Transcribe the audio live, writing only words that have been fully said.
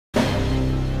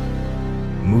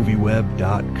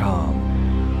MovieWeb.com.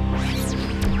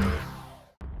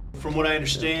 From what I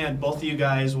understand, both of you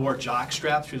guys wore jock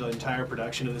straps through the entire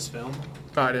production of this film.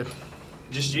 I did.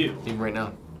 Just you. Even right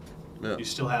now. Yeah. You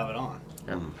still have it on.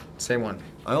 Yeah. Same one.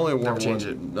 I only wore Never change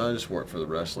one. I just wore it for the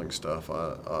wrestling stuff.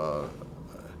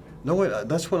 No, wait,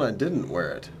 that's when I didn't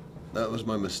wear it. That was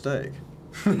my mistake.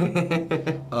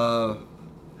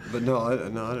 But no, I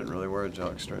didn't really wear a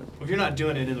jock strap. Well, if you're not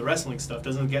doing it in the wrestling stuff,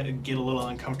 doesn't it get a little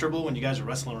uncomfortable when you guys are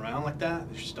wrestling around like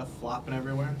that? There's stuff flopping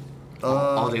everywhere.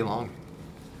 All day long.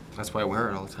 That's why I wear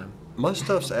it all the time. My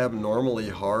stuff's abnormally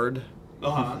hard.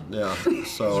 Yeah.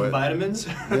 So vitamins.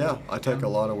 Yeah, I take a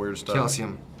lot of weird stuff.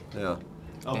 Calcium. Yeah.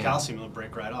 Oh, calcium will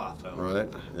break right off, though. Right.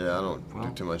 Yeah, I don't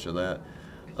do too much of that.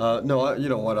 No, you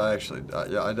know what? I actually,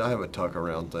 I have a tuck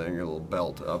around thing, a little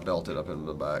belt. I belt it up in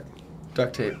the back.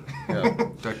 Duct tape. Yeah.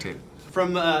 Duct tape.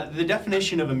 From the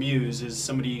definition of a muse is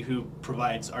somebody who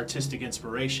provides artistic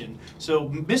inspiration. So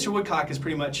Mr. Woodcock is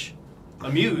pretty much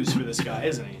a muse for this guy,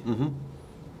 isn't he? Mm-hmm.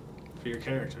 For your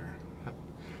character.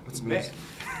 What's a muse?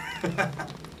 Yeah.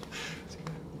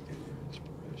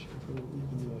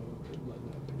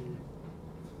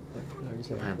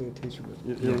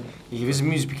 He was a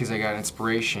muse because I got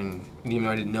inspiration, even though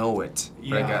I didn't know it.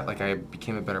 But I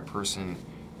became a better person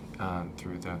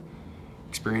through the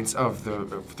experience of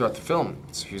throughout the film.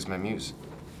 So he was my muse.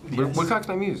 Yes. Woodcock's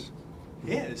my muse.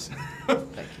 Yes. Thank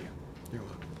you. You're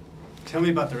welcome. Tell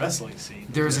me about the wrestling scene.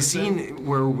 There's a scene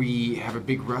where we have a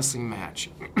big wrestling match,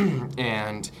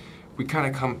 and we kind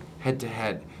of come head to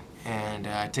head, and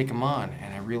I take him on,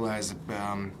 and I realize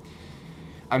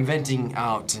I'm venting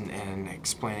out and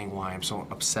explaining why I'm so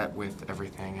upset with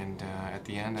everything, and at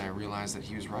the end I realized that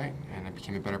he was right, and I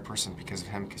became a better person because of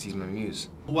him, because he's my muse.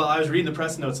 Well, I was reading the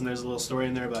press notes, and there's a little story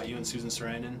in there about you and Susan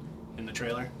Sarandon in the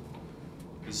trailer.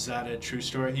 Is that a true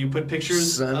story? You put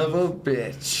pictures Son of a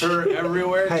bitch. her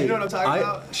everywhere. Hey, Do you know what I'm talking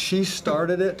about? She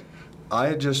started it.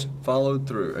 I just followed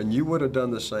through, and you would have done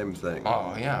the same thing.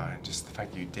 Oh, yeah, just the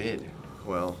fact that you did.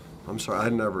 Well, I'm sorry, I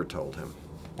never told him.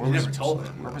 You never told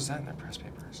him. Where was that in the press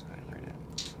papers? I didn't read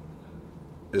it.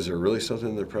 Is there really something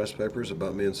in the press papers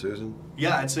about me and Susan?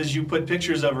 Yeah, it says you put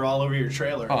pictures of her all over your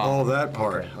trailer. Oh, that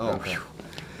part. Okay. Oh, Okay.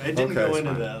 It didn't go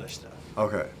into fine. the other stuff.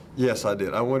 Okay. Yes, I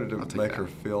did. I wanted to take make that. her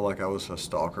feel like I was a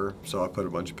stalker, so I put a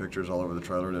bunch of pictures all over the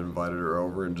trailer and invited her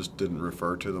over and just didn't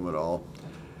refer to them at all.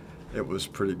 It was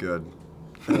pretty good.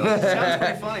 Sounds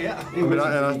pretty funny, yeah. I mean,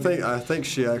 I think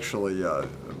she actually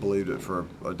believed it for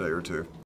a day or two.